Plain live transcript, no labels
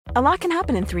A lot can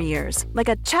happen in 3 years, like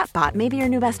a chatbot may be your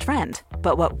new best friend.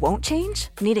 But what won't change?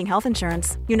 Needing health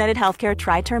insurance. United Healthcare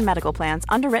Tri-Term Medical Plans,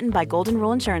 underwritten by Golden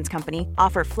Rule Insurance Company,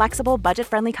 offer flexible,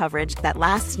 budget-friendly coverage that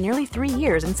lasts nearly 3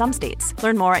 years in some states.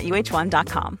 Learn more at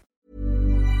uh1.com.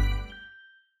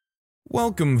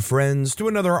 Welcome, friends, to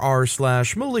another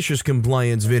r/malicious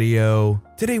compliance video.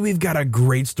 Today we've got a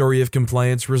great story of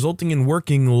compliance resulting in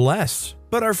working less.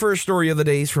 But our first story of the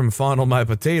day is from Fondle My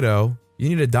Potato. You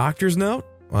need a doctor's note?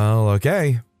 Well,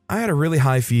 okay. I had a really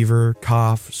high fever,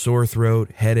 cough, sore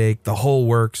throat, headache, the whole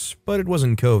works, but it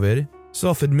wasn't COVID.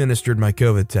 Self-administered my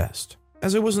COVID test.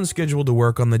 As I wasn't scheduled to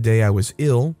work on the day I was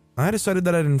ill, I decided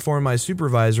that I'd inform my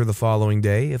supervisor the following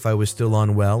day if I was still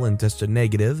unwell and tested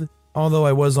negative, although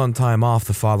I was on time off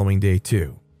the following day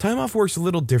too. Time off works a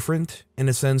little different in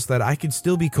a sense that I could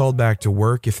still be called back to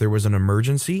work if there was an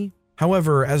emergency.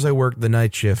 However, as I worked the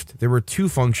night shift, there were two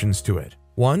functions to it.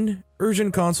 1,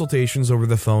 urgent consultations over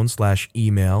the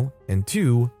phone/email, and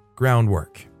 2,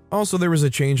 groundwork. Also, there was a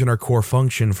change in our core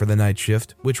function for the night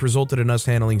shift, which resulted in us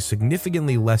handling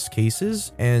significantly less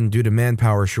cases, and due to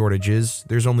manpower shortages,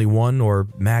 there's only 1 or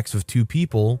max of 2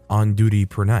 people on duty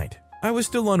per night. I was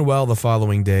still unwell the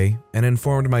following day, and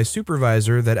informed my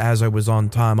supervisor that as I was on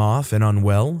time off and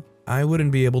unwell, I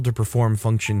wouldn't be able to perform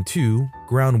function 2,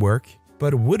 groundwork,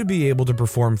 but would be able to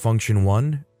perform function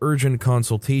 1, urgent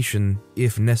consultation,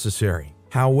 if necessary.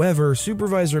 However,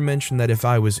 supervisor mentioned that if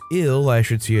I was ill, I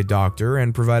should see a doctor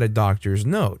and provide a doctor's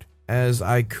note, as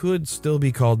I could still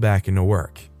be called back into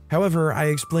work. However, I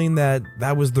explained that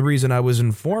that was the reason I was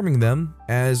informing them,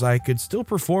 as I could still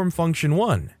perform function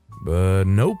 1. But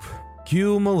nope.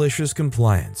 Cue malicious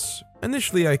compliance.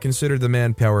 Initially, I considered the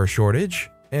manpower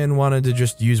shortage, and wanted to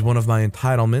just use one of my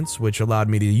entitlements, which allowed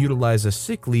me to utilize a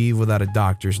sick leave without a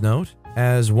doctor's note.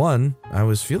 As 1, I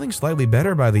was feeling slightly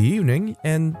better by the evening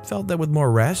and felt that with more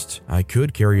rest, I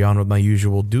could carry on with my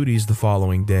usual duties the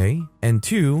following day. And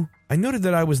 2, I noted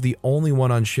that I was the only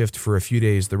one on shift for a few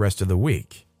days the rest of the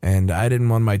week. And I didn't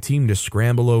want my team to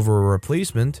scramble over a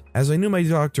replacement, as I knew my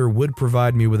doctor would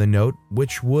provide me with a note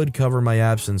which would cover my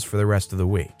absence for the rest of the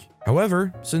week.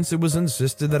 However, since it was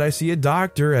insisted that I see a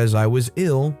doctor as I was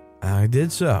ill, I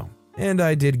did so. And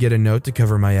I did get a note to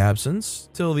cover my absence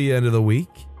till the end of the week.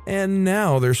 And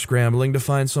now they're scrambling to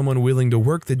find someone willing to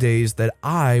work the days that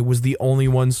I was the only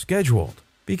one scheduled.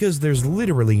 Because there's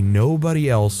literally nobody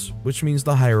else, which means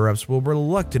the higher-ups will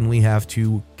reluctantly have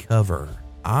to cover.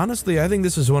 Honestly, I think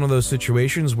this is one of those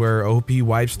situations where OP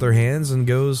wipes their hands and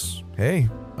goes, "Hey,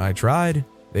 I tried."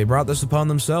 They brought this upon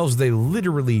themselves. They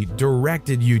literally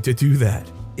directed you to do that.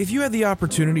 If you had the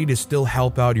opportunity to still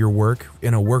help out your work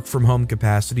in a work-from-home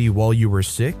capacity while you were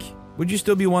sick, would you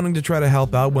still be wanting to try to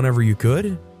help out whenever you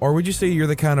could? Or would you say you're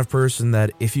the kind of person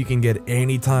that if you can get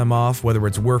any time off, whether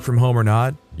it's work from home or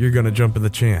not, you're gonna jump at the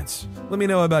chance? Let me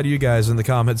know about you guys in the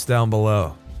comments down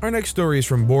below. Our next story is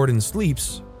from Bored and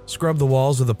Sleeps. Scrub the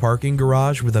walls of the parking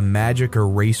garage with a magic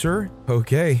eraser?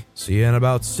 Okay, see you in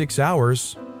about 6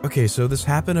 hours. Okay, so this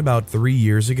happened about 3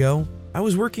 years ago. I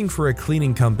was working for a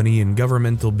cleaning company in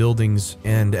governmental buildings,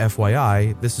 and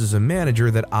FYI, this is a manager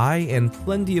that I and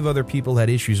plenty of other people had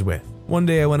issues with. One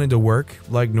day I went into work,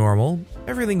 like normal.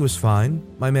 Everything was fine.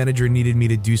 My manager needed me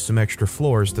to do some extra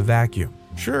floors to vacuum.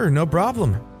 Sure, no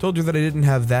problem. Told her that I didn't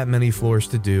have that many floors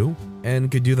to do,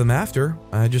 and could do them after.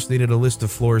 I just needed a list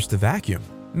of floors to vacuum.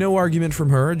 No argument from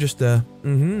her, just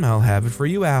I'll have it for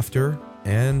you after,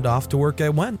 and off to work I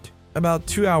went. About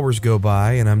 2 hours go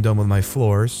by and I'm done with my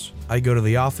floors. I go to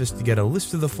the office to get a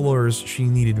list of the floors she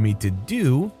needed me to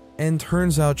do, and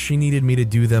turns out she needed me to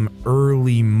do them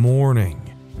early morning.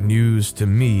 News to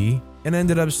me, and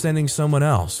ended up sending someone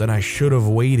else, and I should have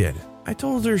waited. I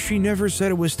told her she never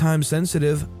said it was time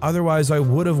sensitive, otherwise I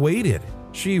would have waited.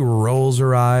 She rolls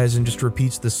her eyes and just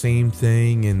repeats the same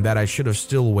thing, and that I should have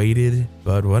still waited,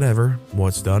 but whatever,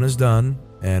 what's done is done.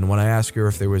 And when I ask her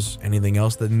if there was anything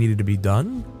else that needed to be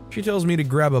done, she tells me to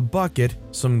grab a bucket,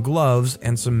 some gloves,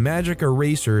 and some magic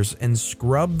erasers and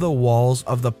scrub the walls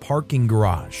of the parking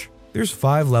garage. There's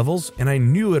 5 levels, and I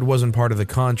knew it wasn't part of the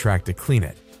contract to clean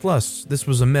it. Plus, this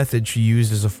was a method she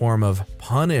used as a form of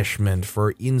punishment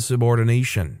for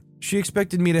insubordination. She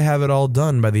expected me to have it all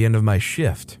done by the end of my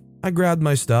shift. I grabbed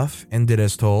my stuff and did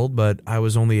as told, but I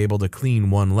was only able to clean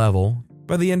 1 level.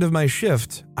 By the end of my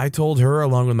shift, I told her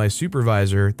along with my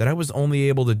supervisor that I was only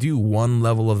able to do 1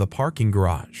 level of the parking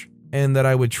garage, and that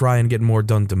I would try and get more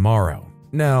done tomorrow.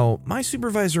 Now, my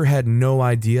supervisor had no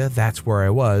idea that's where I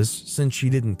was, since she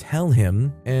didn't tell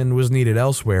him and was needed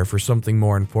elsewhere for something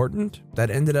more important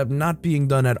that ended up not being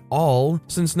done at all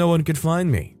since no one could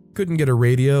find me. Couldn't get a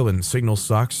radio and signal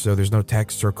sucks, so there's no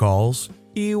texts or calls.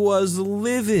 He was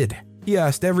livid. He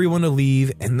asked everyone to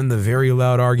leave, and then the very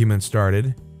loud argument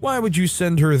started. Why would you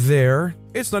send her there?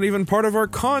 It's not even part of our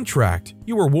contract.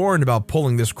 You were warned about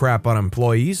pulling this crap on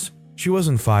employees. She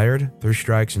wasn't fired, 3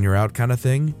 strikes and you're out kind of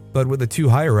thing, but with the 2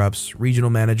 higher-ups,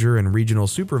 regional manager and regional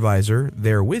supervisor,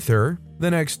 there with her, the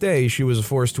next day she was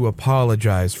forced to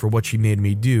apologize for what she made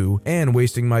me do and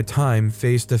wasting my time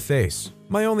face to face.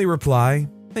 My only reply,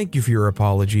 thank you for your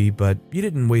apology, but you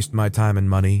didn't waste my time and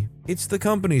money. It's the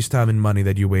company's time and money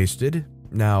that you wasted.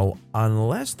 Now,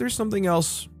 unless there's something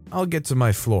else, I'll get to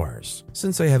my floors,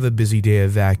 since I have a busy day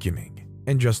of vacuuming,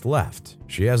 and just left.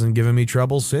 She hasn't given me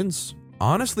trouble since.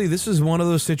 Honestly, this is one of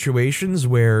those situations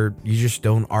where you just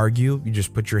don't argue, you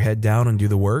just put your head down and do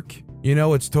the work. You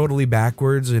know, it's totally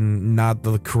backwards and not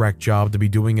the correct job to be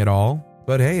doing at all.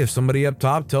 But hey, if somebody up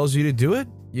top tells you to do it,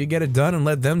 you get it done and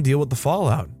let them deal with the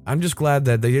fallout. I'm just glad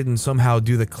that they didn't somehow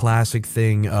do the classic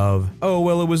thing of, oh,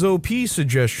 well, it was OP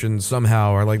suggestions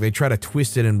somehow, or like they try to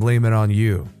twist it and blame it on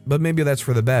you. But maybe that's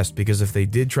for the best, because if they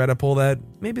did try to pull that,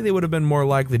 maybe they would have been more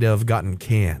likely to have gotten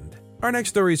canned. Our next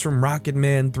story is from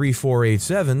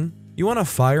Rocketman3487. You want to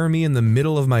fire me in the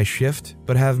middle of my shift,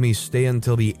 but have me stay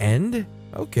until the end?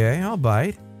 Okay, I'll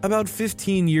bite. About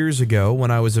 15 years ago,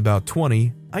 when I was about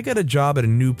 20, I got a job at a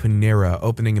new Panera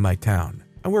opening in my town.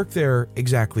 I worked there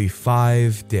exactly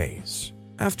 5 days.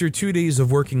 After 2 days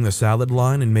of working the salad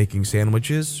line and making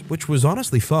sandwiches, which was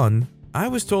honestly fun, I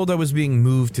was told I was being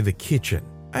moved to the kitchen.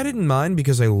 I didn't mind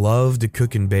because I love to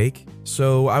cook and bake,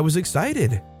 so I was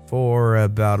excited. For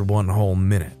about 1 whole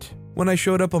minute. When I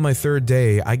showed up on my 3rd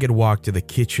day, I get walked to the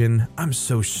kitchen. I'm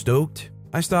so stoked.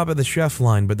 I stop at the chef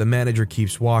line, but the manager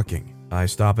keeps walking. I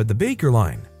stop at the baker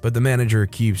line, but the manager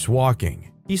keeps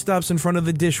walking. He stops in front of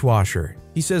the dishwasher.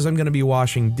 He says I'm going to be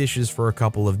washing dishes for a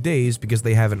couple of days because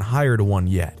they haven't hired one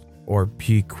yet. Or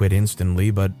he quit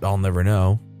instantly, but I'll never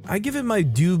know. I give it my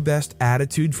do best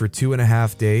attitude for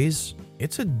 2.5 days.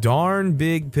 It's a darn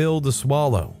big pill to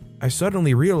swallow. I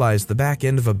suddenly realized the back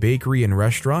end of a bakery and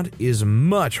restaurant is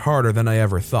much harder than I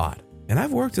ever thought. And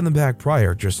I've worked in the back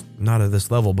prior, just not at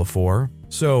this level before.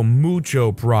 So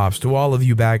mucho props to all of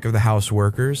you back of the house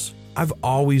workers. I've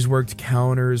always worked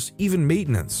counters, even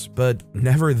maintenance, but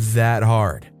never that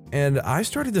hard. And I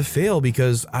started to fail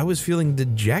because I was feeling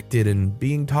dejected and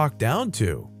being talked down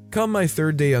to. Come my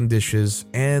 3rd day on dishes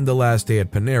and the last day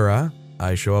at Panera,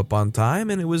 I show up on time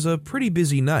and it was a pretty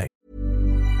busy night.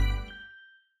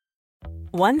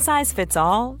 One size fits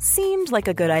all seemed like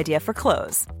a good idea for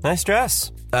clothes. Nice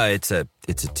dress. It's a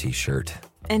t-shirt.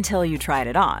 Until you tried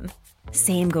it on.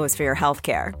 Same goes for your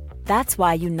healthcare. That's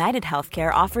why United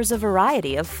Healthcare offers a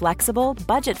variety of flexible,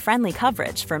 budget-friendly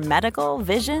coverage for medical,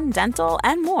 vision, dental,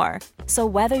 and more. So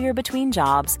whether you're between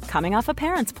jobs, coming off a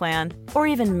parent's plan, or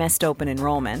even missed open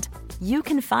enrollment, you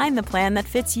can find the plan that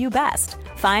fits you best.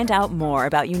 Find out more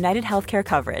about United Healthcare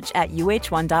coverage at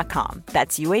uh1.com.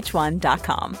 That's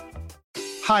uh1.com.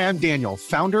 Hi, I'm Daniel,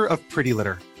 founder of Pretty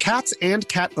Litter. Cats and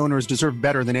cat owners deserve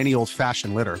better than any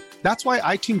old-fashioned litter. That's why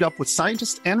I teamed up with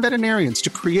scientists and veterinarians to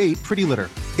create Pretty Litter.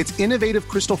 Its innovative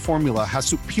crystal formula has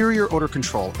superior odor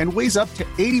control and weighs up to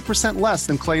 80% less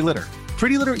than clay litter.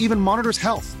 Pretty Litter even monitors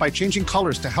health by changing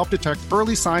colors to help detect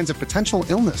early signs of potential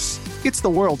illness. It's the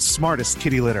world's smartest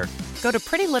kitty litter. Go to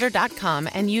prettylitter.com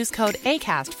and use code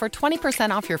ACAST for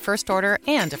 20% off your first order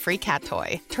and a free cat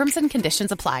toy. Terms and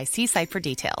conditions apply. See site for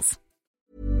details.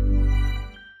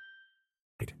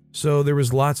 So there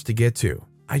was lots to get to.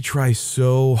 I try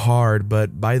so hard,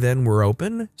 but by then we're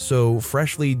open, so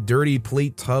freshly dirty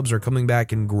plate tubs are coming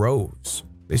back in groves.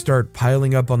 They start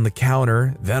piling up on the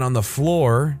counter, then on the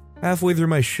floor. Halfway through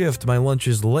my shift, my lunch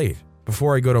is late.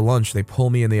 Before I go to lunch, they pull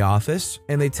me in the office,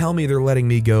 and they tell me they're letting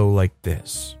me go like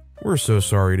this. We're so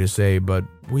sorry to say, but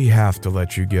we have to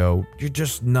let you go. You're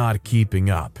just not keeping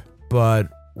up. But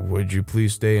would you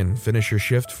please stay and finish your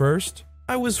shift first?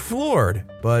 I was floored,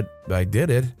 but I did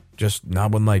it. Just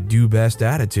not with my do-best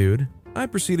attitude. I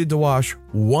proceeded to wash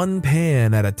 1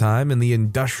 pan at a time in the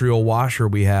industrial washer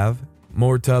we have.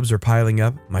 More tubs are piling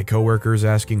up, my coworkers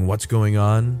asking what's going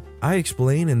on. I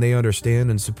explain and they understand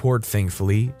and support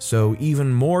thankfully, so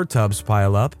even more tubs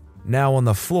pile up, now on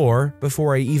the floor,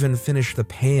 before I even finish the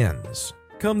pans.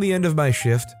 Come the end of my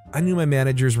shift, I knew my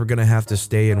managers were going to have to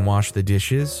stay and wash the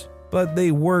dishes. But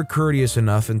they were courteous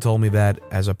enough and told me that,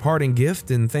 as a parting gift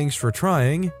and thanks for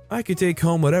trying, I could take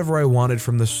home whatever I wanted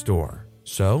from the store.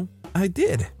 So, I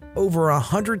did. Over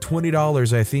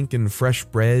 $120, I think, in fresh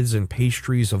breads and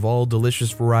pastries of all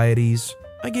delicious varieties.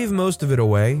 I gave most of it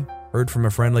away. Heard from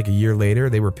a friend like a year later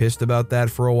they were pissed about that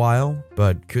for a while,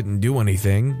 but couldn't do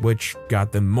anything, which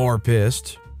got them more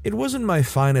pissed. It wasn't my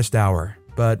finest hour,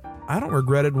 but I don't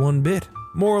regret it one bit.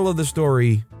 Moral of the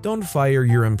story, don't fire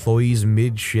your employees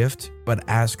mid-shift, but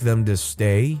ask them to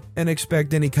stay and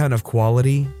expect any kind of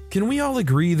quality. Can we all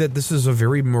agree that this is a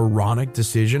very moronic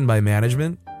decision by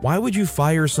management? Why would you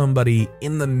fire somebody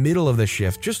in the middle of the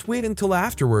shift? Just wait until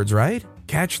afterwards, right?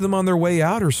 Catch them on their way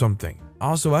out or something.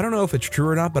 Also, I don't know if it's true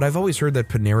or not, but I've always heard that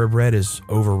Panera Bread is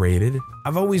overrated.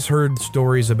 I've always heard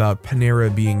stories about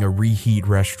Panera being a reheat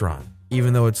restaurant,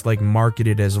 even though it's like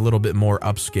marketed as a little bit more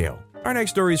upscale. Our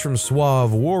next story is from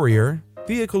Suave Warrior.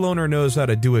 Vehicle owner knows how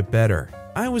to do it better.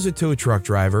 I was a tow truck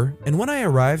driver, and when I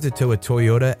arrived to tow a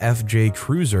Toyota FJ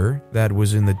Cruiser that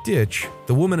was in the ditch,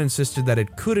 the woman insisted that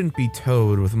it couldn't be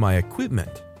towed with my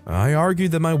equipment. I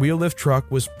argued that my wheel lift truck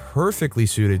was perfectly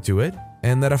suited to it,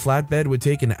 and that a flatbed would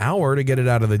take an hour to get it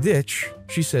out of the ditch.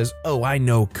 She says, "Oh, I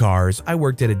know cars. I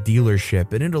worked at a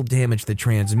dealership, and it'll damage the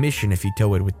transmission if you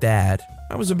tow it with that."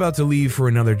 I was about to leave for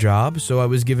another job, so I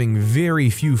was giving very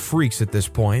few freaks at this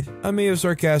point. I may have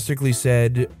sarcastically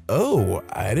said, "Oh,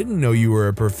 I didn't know you were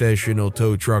a professional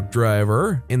tow truck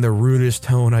driver," in the rudest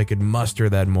tone I could muster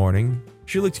that morning.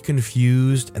 She looked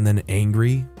confused and then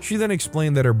angry. She then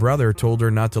explained that her brother told her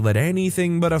not to let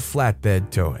anything but a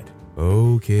flatbed tow it.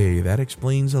 Okay, that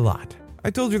explains a lot. I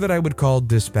told her that I would call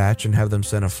dispatch and have them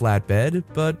send a flatbed,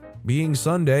 but being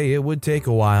Sunday, it would take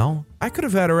a while. I could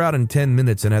have had her out in 10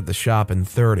 minutes and at the shop in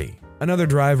 30. Another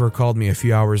driver called me a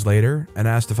few hours later and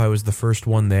asked if I was the first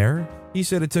one there. He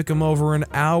said it took him over an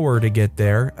hour to get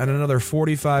there and another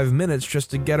 45 minutes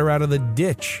just to get her out of the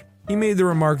ditch. He made the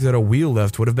remark that a wheel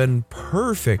lift would have been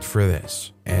perfect for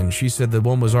this, and she said the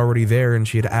one was already there and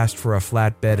she had asked for a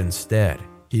flatbed instead.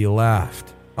 He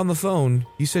laughed. On the phone,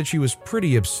 he said she was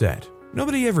pretty upset.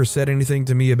 Nobody ever said anything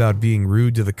to me about being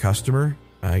rude to the customer.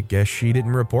 I guess she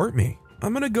didn't report me.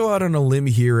 I'm gonna go out on a limb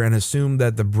here and assume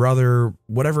that the brother,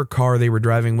 whatever car they were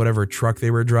driving, whatever truck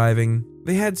they were driving,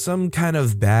 they had some kind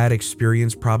of bad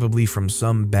experience, probably from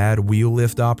some bad wheel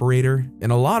lift operator.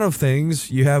 In a lot of things,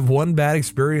 you have one bad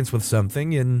experience with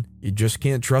something and you just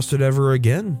can't trust it ever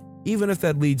again, even if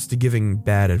that leads to giving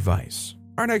bad advice.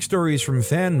 Our next story is from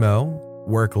Fanmo.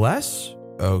 Work less?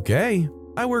 Okay.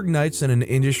 I work nights in an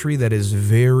industry that is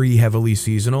very heavily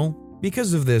seasonal.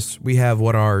 Because of this, we have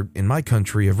what are, in my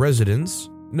country of residence,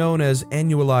 known as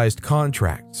annualized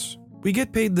contracts. We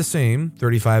get paid the same,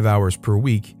 35 hours per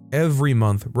week, every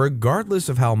month, regardless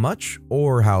of how much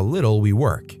or how little we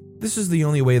work. This is the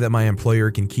only way that my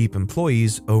employer can keep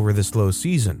employees over the slow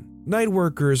season. Night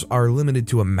workers are limited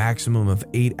to a maximum of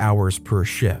 8 hours per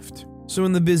shift. So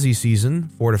in the busy season,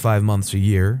 4 to 5 months a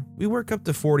year, we work up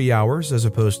to 40 hours as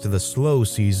opposed to the slow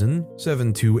season,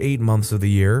 7 to 8 months of the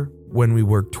year, when we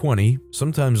work 20,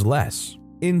 sometimes less.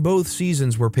 In both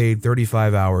seasons, we're paid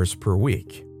 35 hours per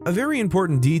week. A very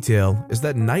important detail is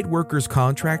that night workers'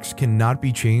 contracts cannot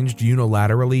be changed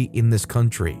unilaterally in this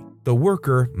country. The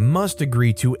worker must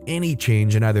agree to any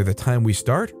change in either the time we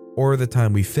start or the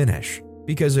time we finish,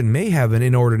 because it may have an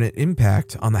inordinate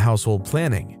impact on the household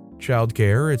planning,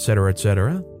 childcare, etc.,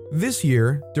 etc. This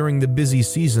year, during the busy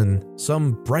season,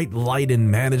 some bright light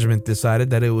in management decided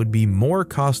that it would be more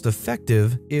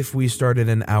cost-effective if we started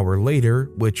an hour later,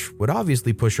 which would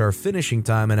obviously push our finishing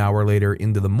time an hour later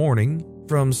into the morning,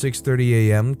 from 6:30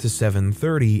 a.m. to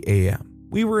 7:30 a.m.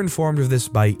 We were informed of this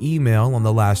by email on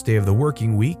the last day of the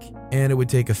working week, and it would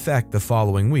take effect the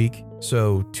following week,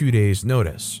 so 2 days'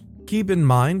 notice. Keep in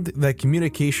mind that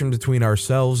communication between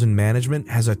ourselves and management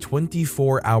has a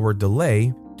 24-hour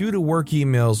delay due to work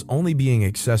emails only being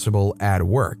accessible at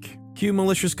work. Cue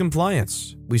malicious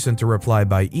compliance. We sent a reply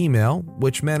by email,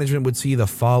 which management would see the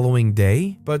following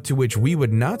day, but to which we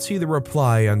would not see the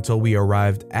reply until we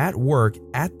arrived at work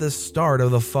at the start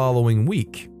of the following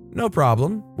week. No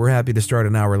problem, we're happy to start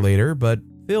an hour later, but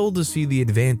failed to see the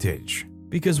advantage,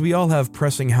 because we all have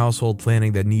pressing household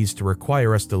planning that needs to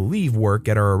require us to leave work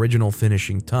at our original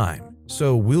finishing time,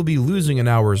 so we'll be losing an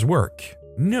hour's work.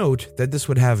 Note that this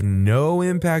would have no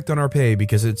impact on our pay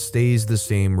because it stays the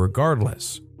same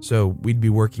regardless, so we'd be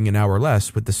working an hour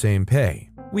less with the same pay.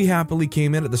 We happily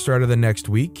came in at the start of the next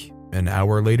week, an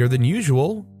hour later than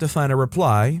usual, to find a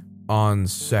reply. On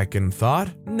second thought,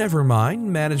 never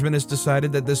mind, management has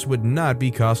decided that this would not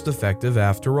be cost effective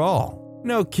after all.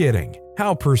 No kidding,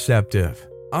 how perceptive.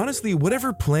 Honestly,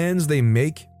 whatever plans they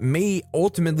make may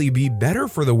ultimately be better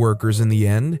for the workers in the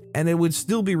end, and it would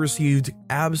still be received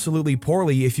absolutely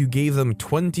poorly if you gave them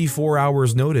 24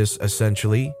 hours notice,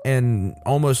 essentially, and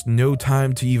almost no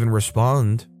time to even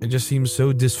respond. It just seems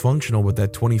so dysfunctional with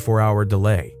that 24-hour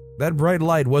delay. That bright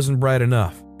light wasn't bright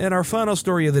enough. And our final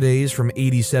story of the day is from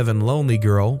 87 Lonely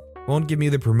Girl. Won't give me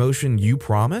the promotion you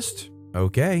promised?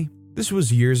 Okay. This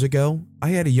was years ago. I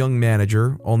had a young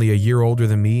manager, only a year older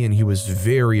than me, and he was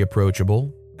very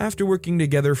approachable. After working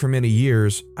together for many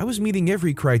years, I was meeting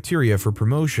every criteria for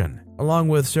promotion, along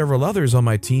with several others on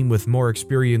my team with more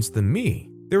experience than me.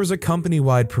 There was a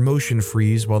company-wide promotion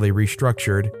freeze while they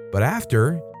restructured, but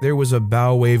after, there was a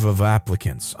bow wave of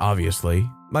applicants, obviously.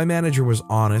 My manager was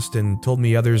honest and told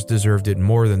me others deserved it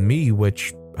more than me,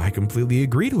 which I completely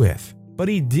agreed with. But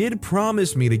he did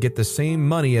promise me to get the same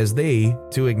money as they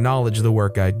to acknowledge the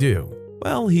work I do.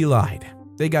 Well, he lied.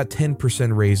 They got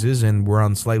 10% raises and were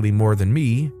on slightly more than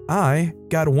me. I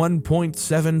got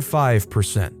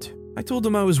 1.75%. I told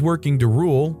him I was working to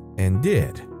rule, and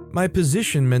did. My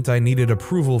position meant I needed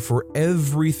approval for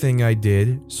everything I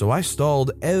did, so I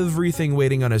stalled everything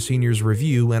waiting on a senior's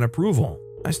review and approval.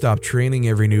 I stopped training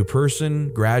every new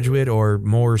person, graduate, or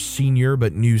more senior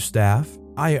but new staff.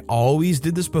 I always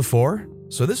did this before,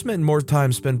 so this meant more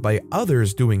time spent by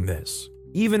others doing this.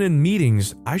 Even in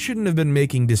meetings, I shouldn't have been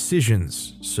making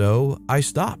decisions, so I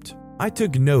stopped. I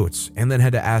took notes and then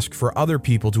had to ask for other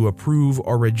people to approve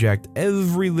or reject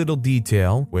every little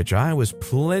detail, which I was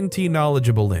plenty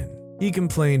knowledgeable in. He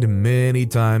complained many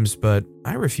times, but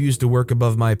I refused to work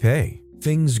above my pay.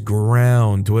 Things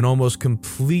ground to an almost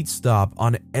complete stop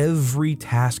on every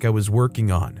task I was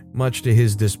working on, much to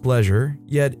his displeasure,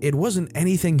 yet it wasn't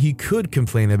anything he could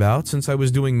complain about since I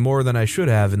was doing more than I should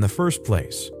have in the first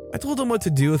place. I told him what to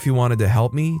do if he wanted to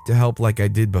help me, to help like I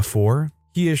did before.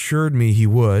 He assured me he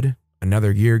would.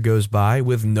 Another year goes by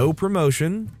with no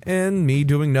promotion and me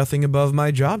doing nothing above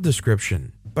my job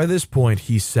description. By this point,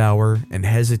 he's sour and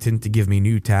hesitant to give me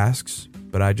new tasks,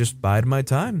 but I just bide my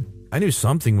time. I knew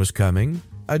something was coming.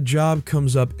 A job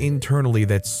comes up internally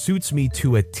that suits me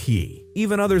to a T.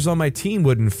 Even others on my team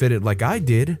wouldn't fit it like I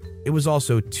did. It was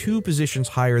also 2 positions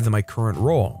higher than my current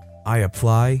role. I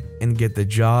apply and get the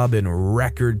job in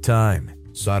record time.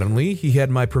 Suddenly, he had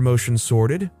my promotion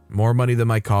sorted, more money than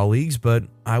my colleagues, but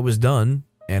I was done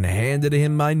and handed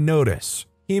him my notice.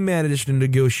 He managed to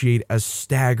negotiate a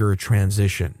stagger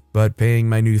transition, but paying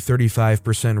my new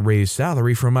 35% raised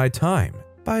salary for my time.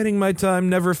 Biding my time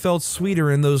never felt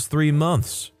sweeter in those 3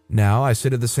 months. Now I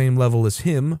sit at the same level as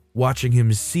him, watching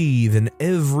him seethe in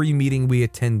every meeting we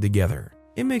attend together.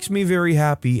 It makes me very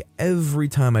happy every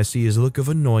time I see his look of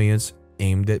annoyance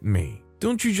aimed at me.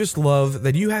 Don't you just love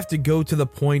that you have to go to the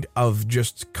point of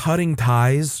just cutting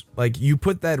ties? Like you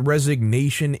put that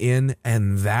resignation in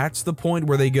and that's the point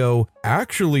where they go,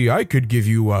 actually, I could give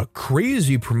you a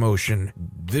crazy promotion.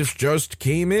 This just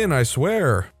came in, I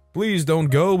swear. Please don't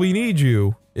go, we need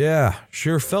you. Yeah,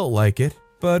 sure felt like it.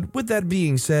 But with that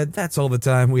being said, that's all the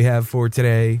time we have for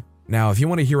today. Now, if you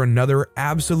want to hear another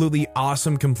absolutely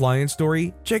awesome compliance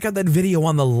story, check out that video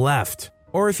on the left.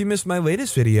 Or if you missed my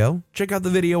latest video, check out the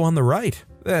video on the right.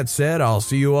 That said, I'll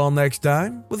see you all next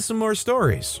time with some more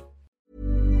stories.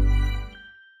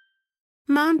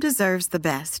 Mom deserves the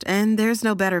best, and there's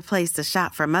no better place to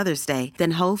shop for Mother's Day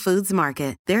than Whole Foods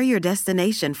Market. They're your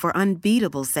destination for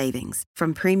unbeatable savings,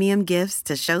 from premium gifts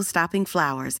to show-stopping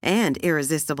flowers and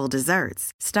irresistible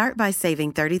desserts. Start by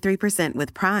saving 33%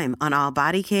 with Prime on all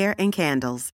body care and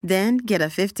candles. Then get a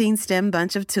 15-stem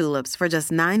bunch of tulips for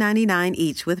just $9.99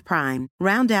 each with Prime.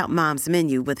 Round out Mom's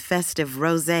menu with festive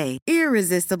rosé,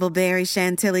 irresistible berry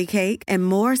chantilly cake, and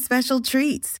more special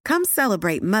treats. Come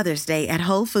celebrate Mother's Day at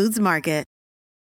Whole Foods Market.